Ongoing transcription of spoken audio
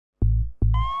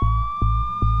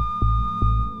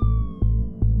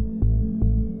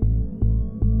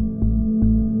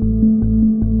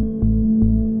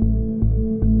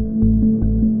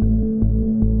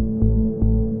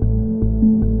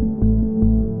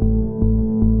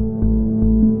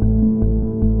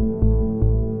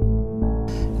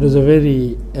It was a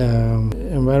very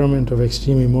environment of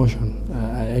extreme emotion.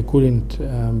 I couldn't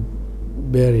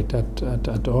bear it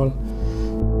at all.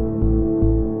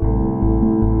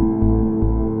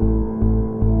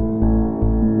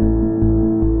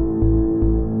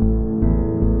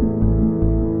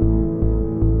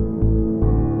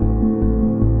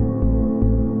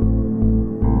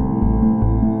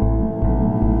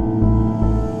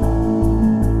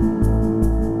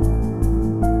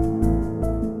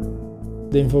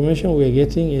 The information we are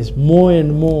getting is more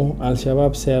and more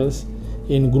Al-Shabaab cells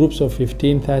in groups of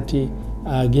 15, 30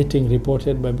 are getting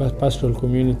reported by pastoral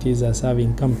communities as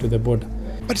having come to the border.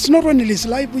 But it's not only his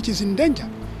life which is in danger,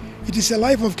 it is the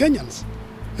life of Kenyans.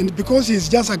 And because he's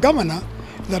just a governor,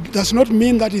 that does not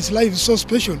mean that his life is so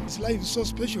special. His life is so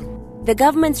special. The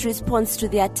government's response to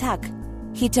the attack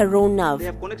hit a raw nerve,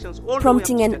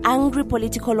 prompting an angry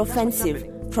political offensive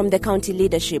from the county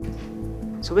leadership.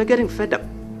 So we're getting fed up.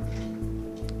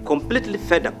 Completely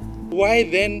fed up. Why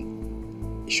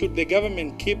then should the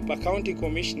government keep a county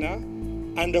commissioner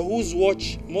under whose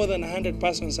watch more than 100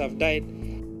 persons have died?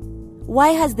 Why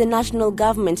has the national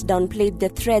government downplayed the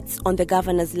threats on the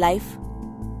governor's life?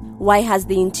 Why has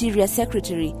the Interior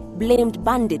Secretary blamed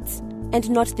bandits and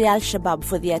not the Al-Shabaab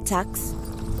for the attacks?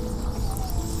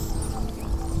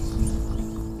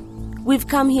 We've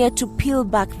come here to peel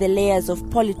back the layers of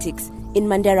politics in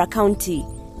Mandera County,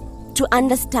 to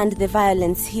understand the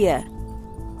violence here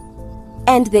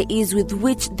and the ease with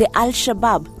which the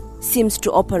Al-Shabaab seems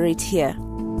to operate here.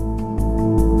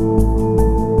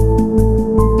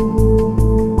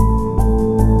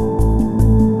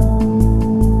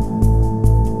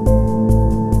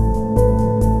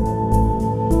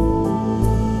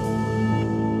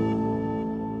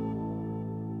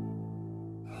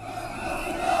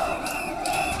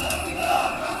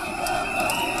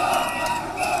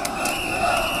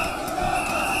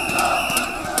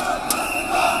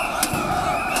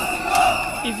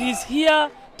 If he's here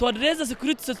to address the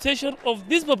security situation of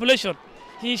this population,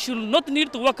 he should not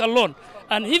need to work alone.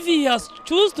 And if he has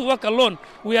chosen to work alone,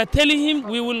 we are telling him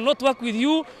we will not work with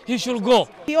you, he should go.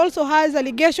 He also has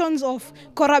allegations of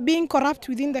being corrupt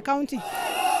within the county.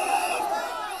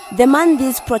 The man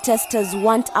these protesters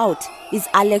want out is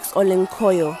Alex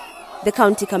Olenkoyo, the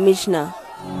county commissioner.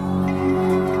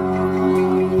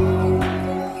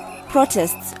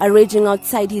 Protests are raging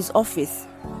outside his office,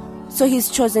 so he's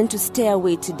chosen to stay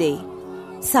away today,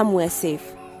 somewhere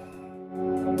safe.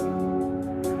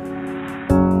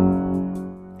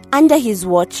 Under his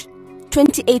watch,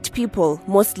 28 people,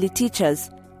 mostly teachers,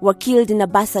 were killed in a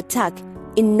bus attack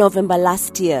in November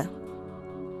last year.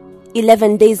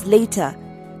 11 days later,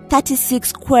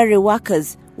 36 quarry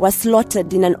workers were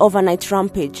slaughtered in an overnight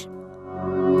rampage.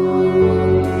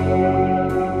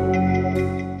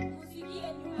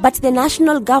 But the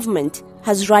national government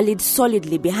has rallied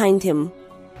solidly behind him.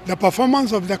 The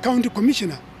performance of the county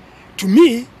commissioner, to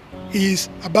me, is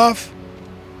above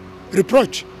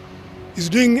reproach. He's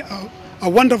doing a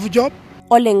wonderful job.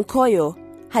 Olenkoyo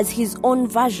has his own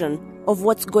version of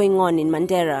what's going on in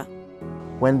Mandera.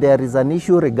 When there is an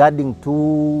issue regarding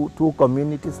two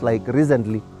communities, like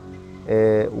recently,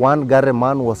 one Gare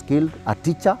man was killed, a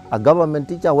teacher, a government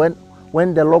teacher,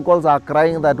 when the locals are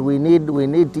crying that we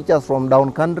need teachers from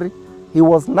down country, he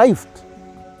was knifed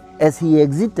as he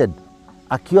exited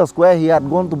a kiosk where he had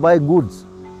gone to buy goods.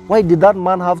 Why did that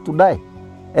man have to die?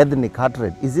 Ethnic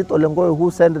hatred. Is it Olenkoyo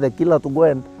who sent the killer to go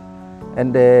and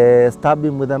stab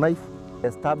him with a knife?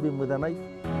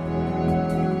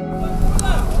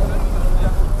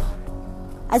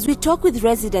 As we talk with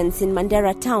residents in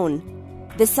Mandera town,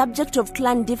 the subject of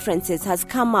clan differences has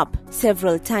come up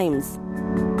several times.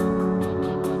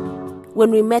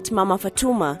 When we met Mama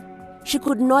Fatuma, she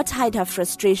could not hide her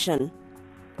frustration.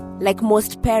 Like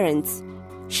most parents,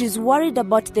 she's worried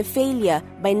about the failure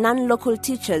by non-local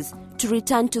teachers to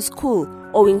return to school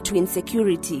owing to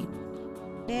insecurity.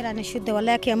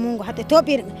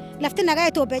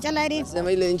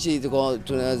 Sema ile nchi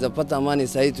tunaweza pata amani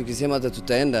sasa tukisema hata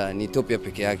tutaenda ni Ethiopia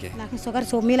peke yake.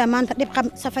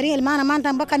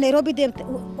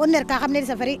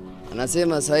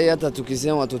 Anasema sasa hata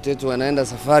tukisema watoto wetu wanaenda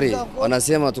safari,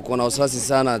 wanasema tuko na wasiwasi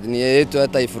sana, ni yetu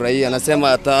hata ifurahia.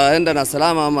 Anasema ataenda na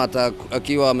salama ama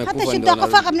akiwa amekufa ndio.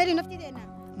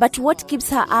 But what keeps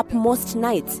her up most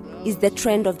nights is the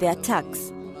trend of the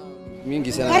attacks.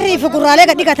 Mingi sana.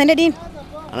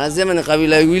 Anasema ni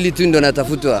kabila wili tu ndio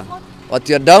natafutwa.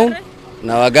 Watu ya down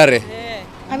na Wagare.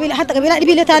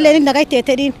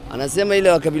 Anasema ile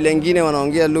wakabila wengine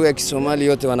wanaongea lugha ya Kisomali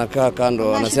yote wanakaa kando,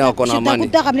 wanasema wako na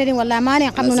amani.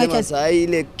 Anasema saa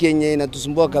ile Kenya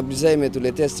inatusumbua kabisa,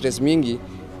 imetuletea stress mingi.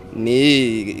 ni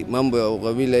hii mambo ya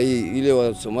ukabila hii, ile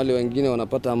wa Somali wengine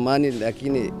wanapata amani,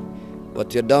 lakini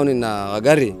watu ya down na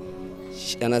Wagari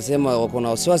anasema wako na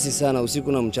wasiwasi sana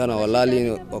usiku na mchana,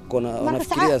 walali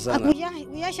wanafikiria sana.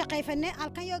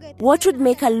 What would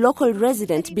make a local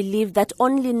resident believe that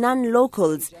only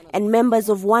non-locals and members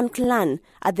of one clan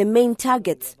are the main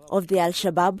targets of the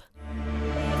Al-Shabaab?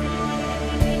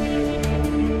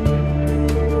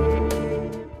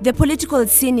 The political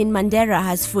scene in Mandera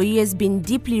has for years been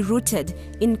deeply rooted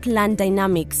in clan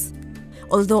dynamics.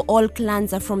 Although all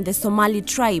clans are from the Somali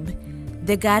tribe,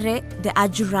 the Gare, the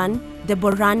Ajuran, the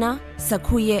Borana,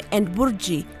 Sakuye and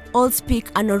Burji all speak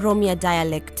an Oromia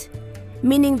dialect,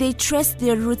 meaning they trace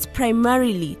their roots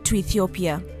primarily to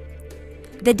Ethiopia.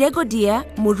 The Degodia,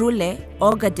 Murule,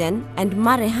 Ogaden and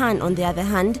Marehan, on the other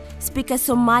hand, speak a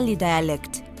Somali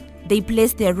dialect. They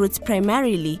place their roots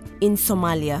primarily in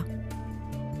Somalia.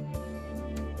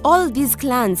 All these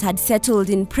clans had settled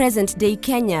in present-day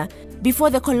Kenya before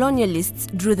the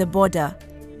colonialists drew the border.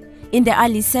 In the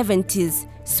early 70s,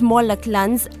 smaller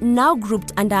clans, now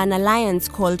grouped under an alliance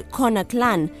called Kona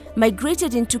Clan,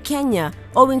 migrated into Kenya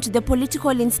owing to the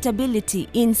political instability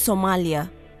in Somalia.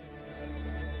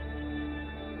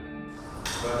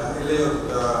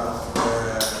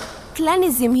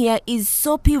 Clanism here is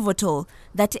so pivotal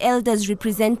that elders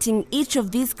representing each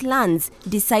of these clans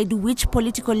decide which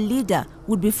political leader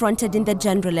would be fronted in the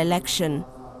general election.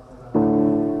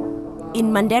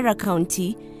 In Mandera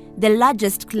County, the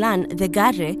largest clan, the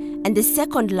Gare, and the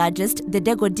second largest, the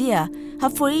Degodia,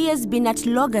 have for years been at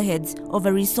loggerheads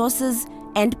over resources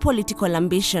and political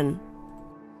ambition.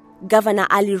 Governor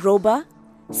Ali Roba,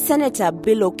 Senator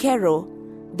Bill Okero,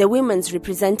 the women's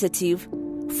representative,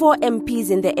 4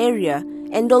 MPs in the area,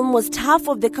 and almost half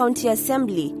of the county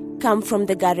assembly come from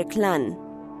the Gare clan.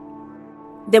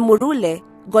 The Murule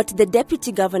got the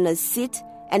deputy governor's seat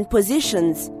and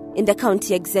positions in the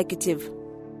county executive.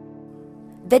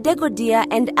 The Degodia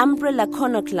and Umbrella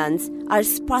Kono clans are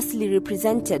sparsely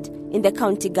represented in the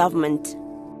county government.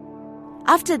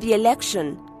 After the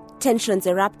election, tensions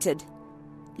erupted,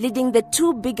 leading the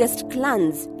 2 biggest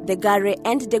clans, the Gare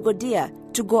and Degodia,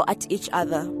 to go at each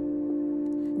other.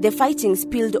 The fighting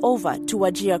spilled over to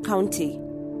Wajir County.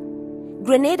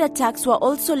 Grenade attacks were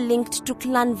also linked to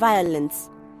clan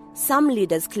violence. Some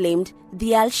leaders claimed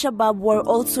the Al-Shabaab were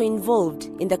also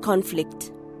involved in the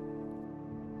conflict.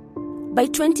 By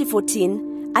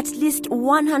 2014, at least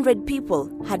 100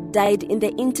 people had died in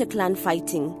the inter-clan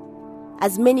fighting,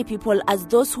 as many people as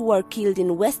those who were killed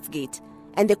in Westgate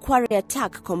and the quarry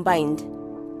attack combined.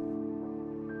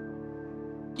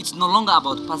 It's no longer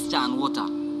about pasture and water.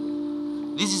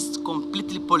 This is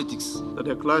completely politics. That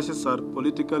the clashes are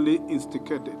politically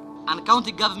instigated. And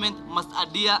county government must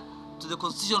adhere to the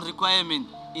constitutional requirement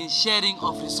in sharing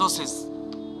of resources.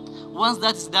 Once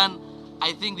that is done,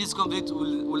 I think this conflict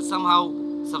will somehow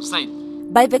subside.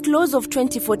 By the close of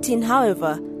 2014,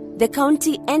 however, the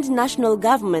county and national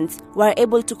governments were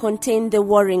able to contain the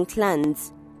warring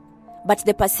clans. But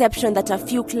the perception that a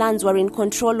few clans were in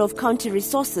control of county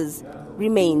resources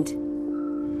remained.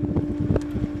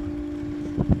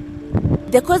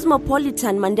 The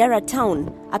cosmopolitan Mandera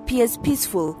town appears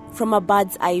peaceful from a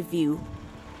bird's eye view.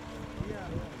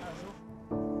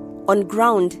 On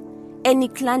ground, any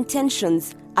clan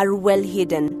tensions are well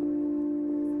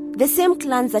hidden. The same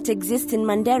clans that exist in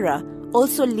Mandera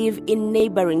also live in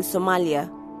neighboring Somalia.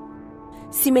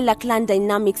 Similar clan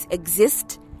dynamics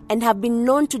exist and have been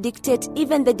known to dictate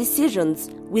even the decisions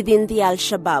within the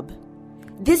Al-Shabaab.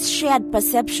 This shared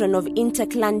perception of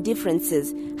inter-clan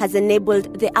differences has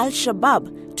enabled the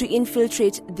Al-Shabaab to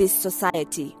infiltrate this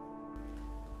society.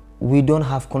 We don't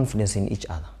have confidence in each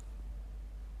other.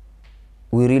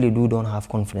 We really don't have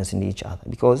confidence in each other,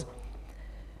 because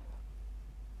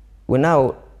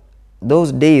now,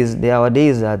 those days, there are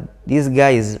days that these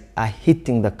guys are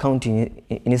hitting the county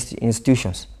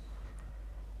institutions.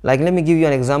 Like, let me give you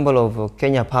an example of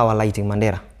Kenya Power Lighting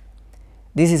Mandera.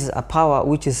 This is a power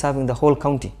which is serving the whole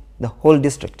county, the whole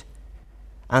district.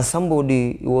 And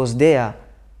somebody was there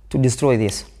to destroy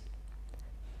this.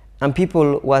 And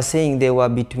people were saying they were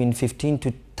between 15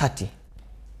 to 30,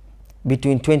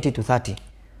 between 20 to 30.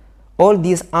 All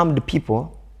these armed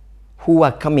people who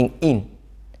are coming in,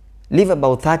 leave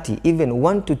about 30, even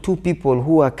 1 to 2 people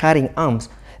who are carrying arms,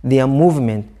 their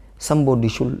movement,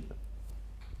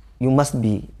 you must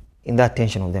be in that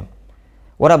tension of them.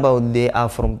 What about they are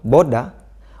from border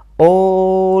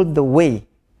all the way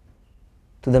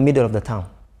to the middle of the town?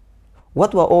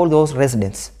 What were all those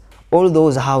residents, all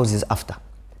those houses after?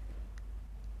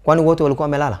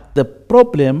 The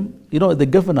problem, the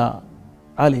governor,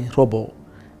 Ali Robo,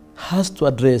 has to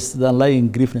address the underlying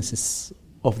grievances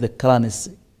of the clans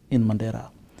in Mandera.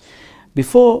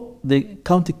 Before the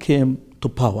county came to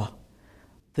power,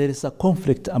 there is a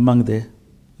conflict among the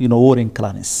warring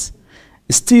clans.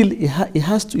 Still, it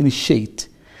has to initiate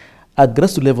a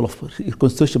grassroots level of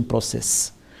reconstruction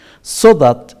process so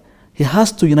that he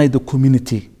has to unite the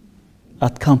community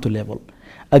at county level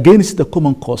against the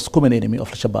common cause, common enemy of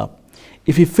Al-Shabaab.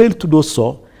 If he failed to do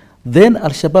so, then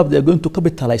Al-Shabaab, they are going to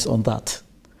capitalize on that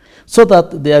so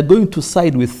that they are going to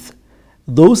side with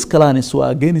those clans who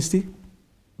are against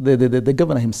the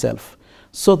governor himself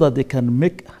so that they can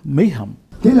make mayhem.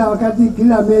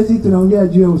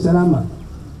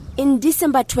 In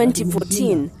December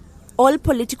 2014, all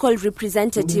political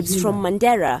representatives from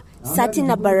Mandera sat in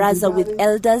a baraza with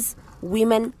elders,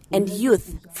 women, and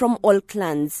youth from all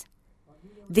clans.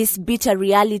 This bitter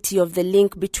reality of the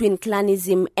link between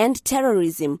clanism and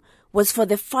terrorism was for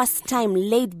the first time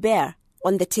laid bare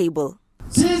on the table.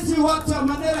 Sisi watu wa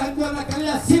Mandera ndio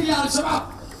wanakalia siri ya Al-Shabaab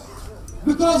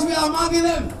because we are among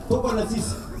them. Tuko na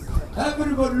sisi.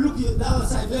 Everybody look at the other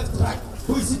side, left, right.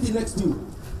 Who is sitting next to you?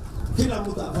 Kila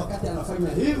mtu wakati anafanya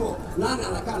hivyo, nani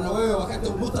anakaa na wewe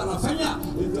wakati mtu anafanya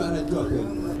hivyo, anajua kweli.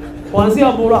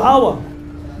 Kuanzia Burahawa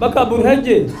mpaka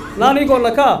Burhaje, nani iko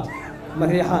nakaa?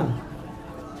 Marihan.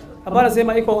 Abana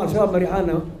sema iko Al-Shabaab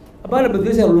Marihan. Abana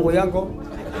badilisha lugha yako.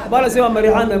 Abana sema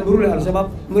Marihan na Mburule Al-Shabaab,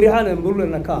 Marihan na Mburule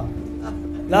nakaa.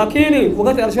 Lakini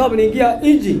wakati Al-Shabaab iniingia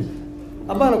inji,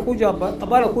 abana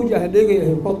kuja ndege ya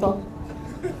helikopta.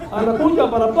 Anakuja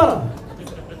barabara.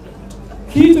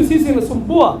 Kitu sisi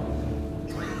inasumbua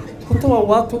kutoa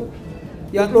watu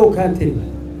ya low country.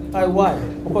 Why?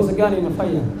 Ukosa gani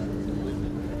inafanya?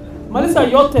 Malisa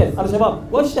yote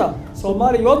Al-Shabaab, washa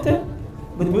Somali yote,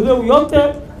 Badbudu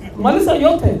yote, Malisa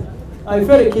yote. I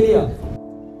very clear.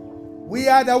 We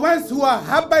are the ones who are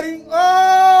harboring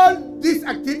all these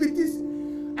activities.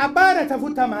 Abana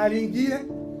tafuta mahali ingine,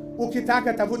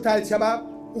 ukitaka tafuta Al-Shabaab,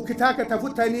 ukitaka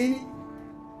tafuta nini?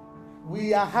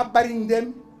 We are harboring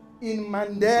them in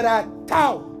Mandera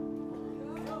town.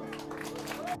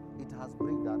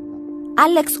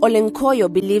 Alex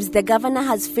Olenkoyo believes the governor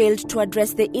has failed to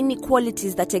address the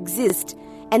inequalities that exist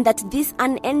and that this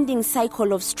unending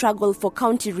cycle of struggle for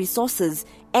county resources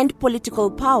and political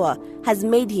power has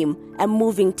made him a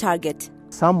moving target.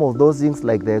 Some of those things,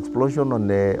 like the explosion on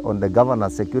the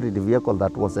governor's security vehicle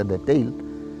that was at the tail,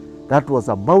 that was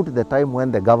about the time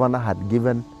when the governor had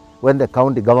given, when the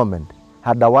county government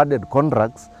had awarded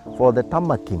contracts for the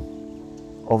tarmacking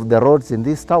of the roads in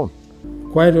this town.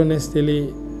 Quite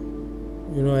honestly,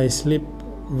 I sleep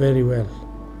very well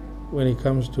when it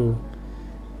comes to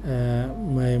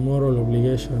my moral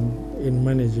obligation in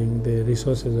managing the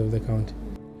resources of the county.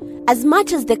 As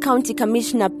much as the county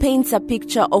commissioner paints a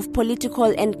picture of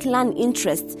political and clan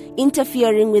interests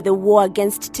interfering with the war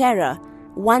against terror,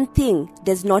 one thing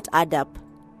does not add up.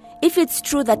 If it's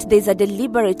true that there's a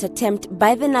deliberate attempt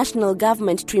by the national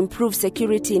government to improve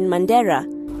security in Mandera,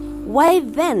 why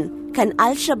then can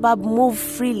Al-Shabaab move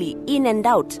freely in and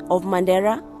out of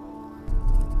Mandera?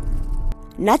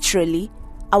 Naturally,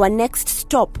 our next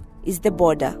stop is the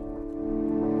border.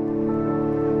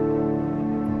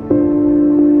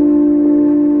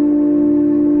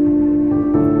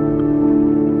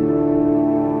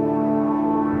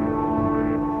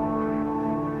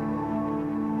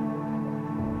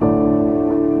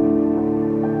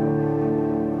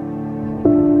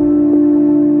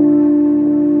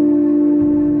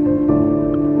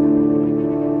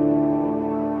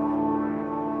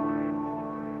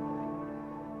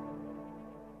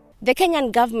 The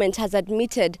Kenyan government has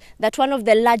admitted that one of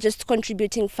the largest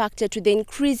contributing factors to the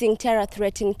increasing terror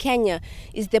threat in Kenya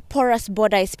is the porous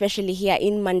border, especially here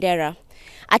in Mandera.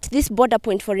 At this border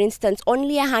point, for instance,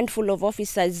 only a handful of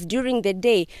officers during the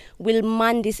day will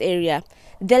man this area.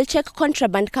 They'll check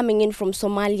contraband coming in from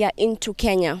Somalia into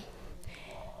Kenya.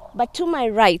 But to my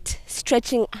right,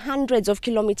 stretching hundreds of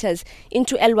kilometers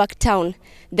into Elwak town,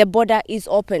 the border is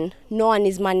open. No one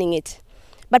is manning it.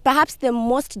 But perhaps the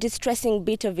most distressing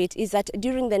bit of it is that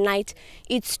during the night,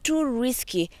 it's too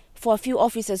risky for a few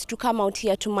officers to come out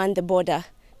here to man the border.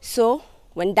 So,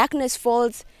 when darkness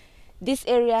falls, this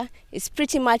area is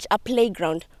pretty much a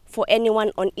playground for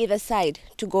anyone on either side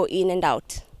to go in and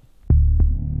out.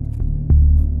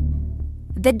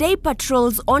 The day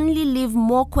patrols only leave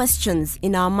more questions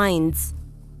in our minds.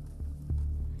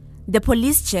 The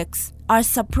police checks are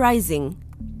surprising.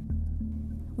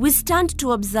 We stand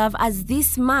to observe as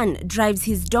this man drives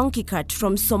his donkey cart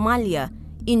from Somalia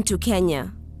into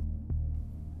Kenya.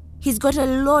 He's got a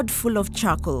load full of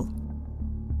charcoal.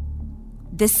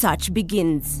 The search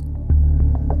begins.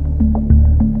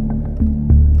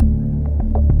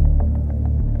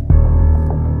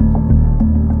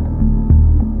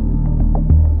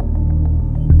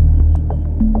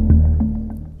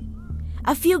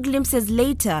 few glimpses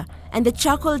later, and the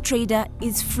charcoal trader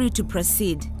is free to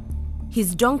proceed,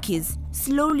 his donkeys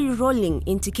slowly rolling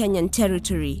into Kenyan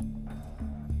territory.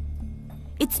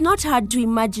 It's not hard to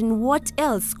imagine what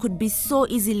else could be so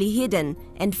easily hidden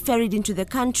and ferried into the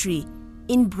country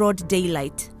in broad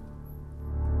daylight.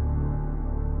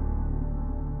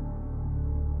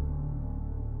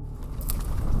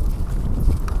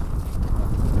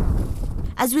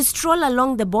 As we stroll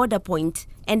along the border point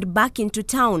and back into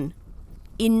town,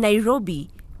 in Nairobi,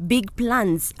 big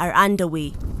plans are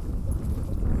underway.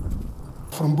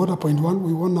 From border point 1,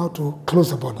 we want now to close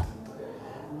the border.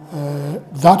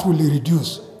 That will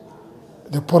reduce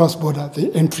the porous border,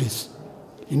 the entries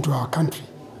into our country.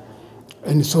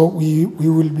 And so we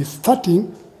will be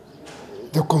starting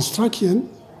the construction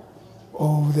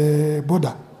of the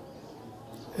border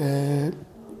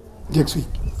next week.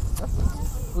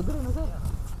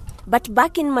 But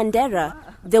back in Mandera,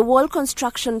 the wall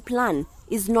construction plan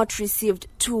is not received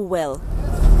too well.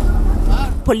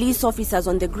 Police officers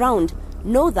on the ground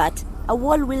know that a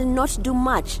wall will not do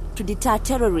much to deter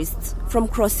terrorists from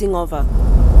crossing over.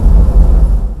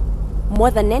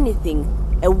 More than anything,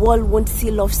 a wall won't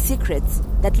seal off secrets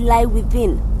that lie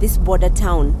within this border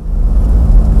town.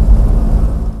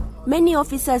 Many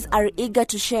officers are eager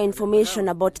to share information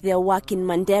about their work in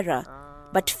Mandera,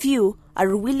 but few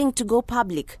are willing to go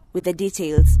public with the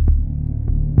details.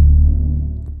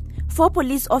 4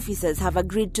 police officers have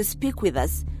agreed to speak with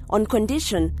us on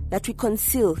condition that we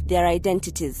conceal their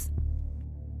identities.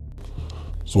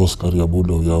 So askari ya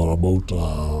boda, we are about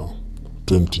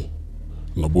 20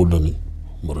 na boda ni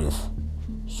mrefu.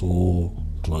 So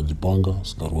tunajipanga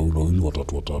askari wawili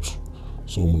watatu.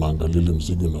 So mnaangalia ile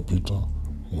mzigo inapita,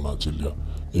 mnaachilia.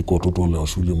 Iko watoto wale wa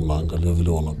shule mnaangalia vile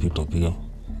wanapita pia,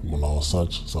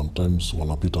 mnawasearch. Sometimes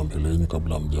wanapita mbele yenu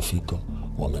kabla hamjafika,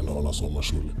 wanaenda wanasoma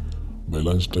shule. By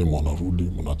lunch time wanarudi,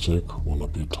 mnacheck,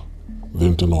 wanapita.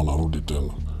 Then tena wanarudi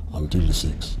tena until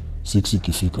 6. 6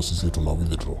 ikifika sisi tuna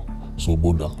withdraw. So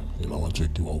boda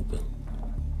inawacheki wa open.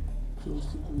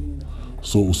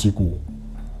 So usiku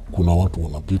kuna watu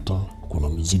wanapita, kuna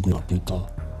mizigo inapita.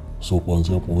 So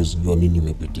kuanzia hapo huwezi jua nini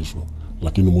imepitishwa.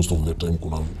 Lakini most of the time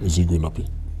kuna mizigo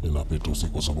inapita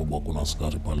usiku kwa sababu kuna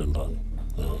askari pale ndani.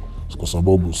 Kwa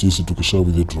sababu sisi tukisha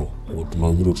withdraw,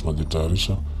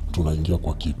 tunajitayarisha, tunaingia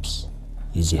kwa keeps.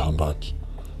 Hizi handaki.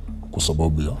 Kwa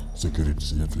sababu ya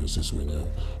security yetu ya sisi wenyewe.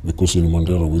 Because in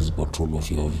Mandera huwezi patrol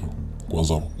ovyo.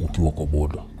 Kwanza ukiwa kwa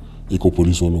border. Iko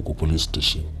polisi wala uko police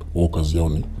station. Wao kazi yao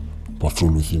ni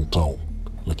patrol within town.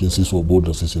 Lakini sisi wa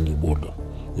border, sisi ni border.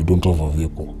 We don't have a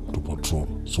vehicle to patrol.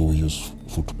 So we use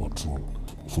foot patrol.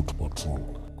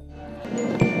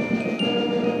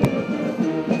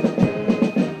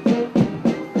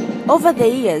 Over the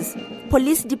years,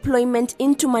 police deployment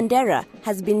into Mandera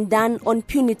has been done on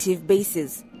punitive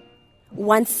basis.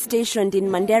 Once stationed in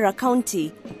Mandera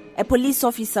County, a police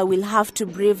officer will have to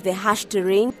brave the harsh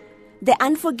terrain, the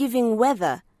unforgiving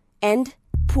weather, and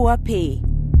poor pay.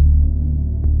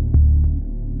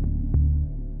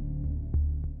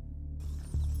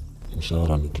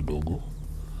 Mshahara ni kidogo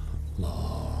na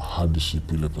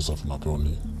hardship ile pesa tunapewa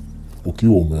ni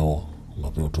ukiwa umeoa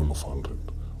unapewa 1200,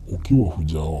 ukiwa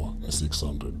hujaoa ni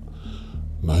 600.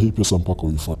 Na hii pesa mpaka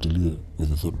uifuatilie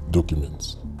with the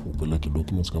documents. Upeleke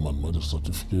documents kama marriage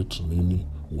certificate nini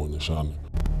uonyeshane.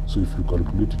 So if you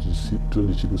calculate it, is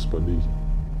 20 shillings per day.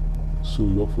 So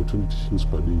you work for 20 shillings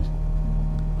per day,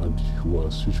 and you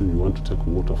are situation you want to take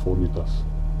water 4 liters,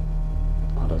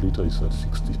 and a liter is at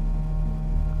 60.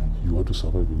 You want to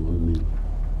survive in 1 meal.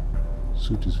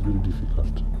 So it is very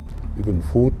difficult. Even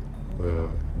food,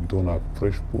 we don't have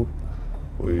fresh food.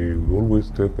 We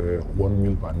always take 1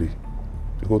 meal per day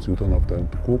because we don't have time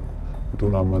to cook. We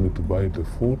don't have money to buy the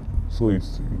food, so we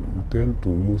tend to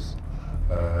use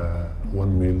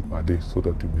 1 meal per day so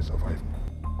that we may survive.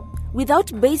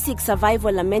 Without basic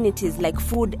survival amenities like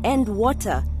food and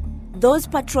water, those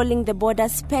patrolling the border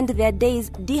spend their days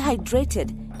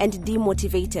dehydrated and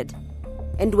demotivated.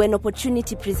 And when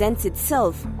opportunity presents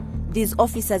itself, these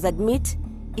officers admit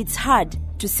it's hard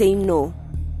to say no.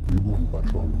 We go on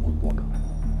patrol on border,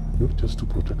 not just to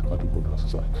protect our border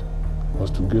side,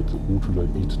 but to get what will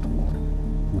I eat tomorrow,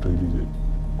 what I need.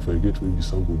 If I get maybe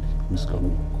somebody who is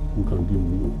coming, who can give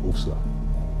me an officer,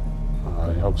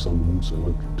 I have some rooms I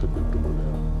want to take them to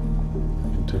Mandera.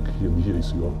 And take here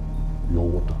is your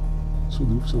water. So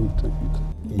the officer will take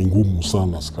it. Ni ngumu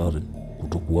sana askari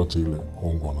kutokuacha ile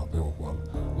hongo anapewa pale.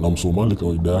 Na Msomali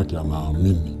kawaida yake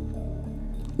anaamini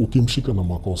ukimshika na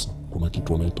makosa kuna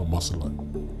kitu anaita maslahi.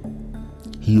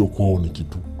 Hiyo kwao ni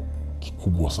kitu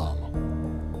kikubwa sana.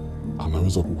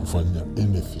 Anaweza kukufanyia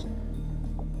anything.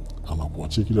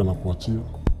 Anakuachia kile anakuachia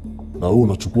na wewe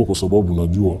unachukua kwa sababu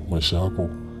unajua maisha yako,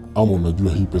 ama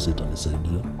unajua hii pesa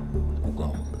itanisaidia kukaa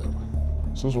Mandera.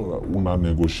 Sasa una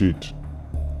negotiate,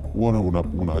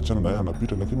 unaachana na yeye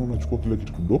anapita, lakini unachukua kile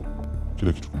kitu kidogo.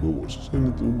 Sasa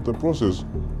in the process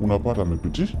unapata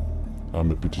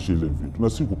amepitisha ile vitu, na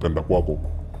si kupenda kwako.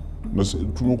 Na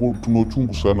tuna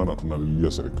uchungu sana na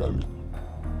tunalilia serikali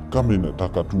kama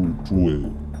inataka tuwe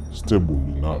stable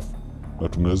enough, na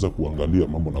tunaweza kuangalia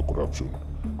mambo na corruption,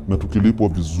 na tukilipwa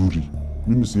vizuri.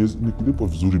 Nikilipwa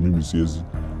vizuri mimi siwezi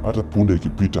hata punda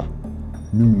ikipita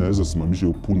mimi naweza simamisha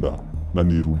hiyo punda na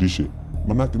nirudishe,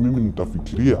 manake mimi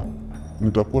nitafikiria,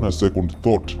 nitakuwa na second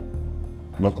thought,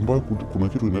 na ambayo kuna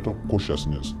kitu inaitwa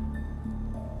cautiousness.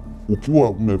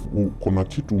 Ukiwa kuna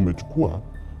kitu umechukua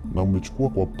na umechukua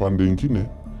kwa pande nyingine,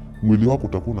 mwili wako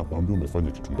utakuwa unakwambia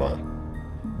umefanya kitu mbaya,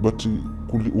 but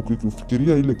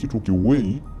ukifikiria ile kitu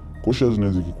ukiwei,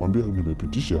 cautiousness ikikwambia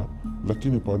nimepitisha,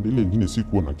 lakini pande ile nyingine si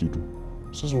kuwa na kitu,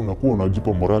 sasa unakuwa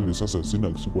unajipa morali, sasa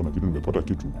sikuwa na kitu, nimepata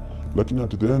kitu, lakini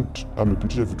at the end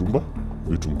amepitisha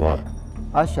vitu mbaya.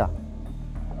 Asha,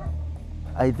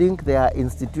 I think there are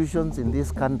institutions in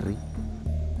this country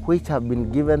which have been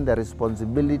given the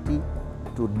responsibility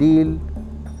to deal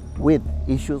with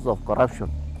issues of corruption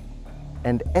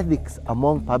and ethics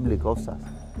among public officers.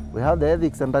 We have the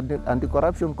Ethics and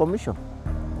Anti-Corruption Commission.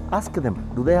 Ask them,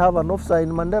 do they have an officer in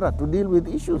Mandera to deal with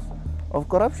issues of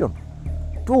corruption?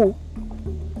 2,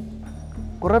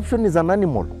 corruption is an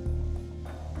animal.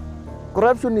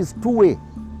 Corruption is two-way.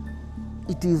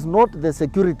 It is not the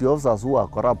security officers who are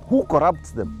corrupt. Who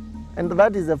corrupts them? And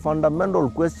that is a fundamental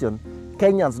question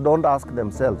Kenyans don't ask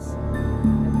themselves.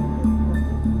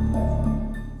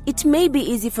 It may be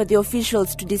easy for the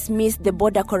officials to dismiss the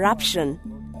border corruption,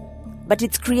 but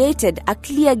it's created a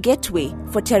clear gateway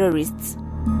for terrorists.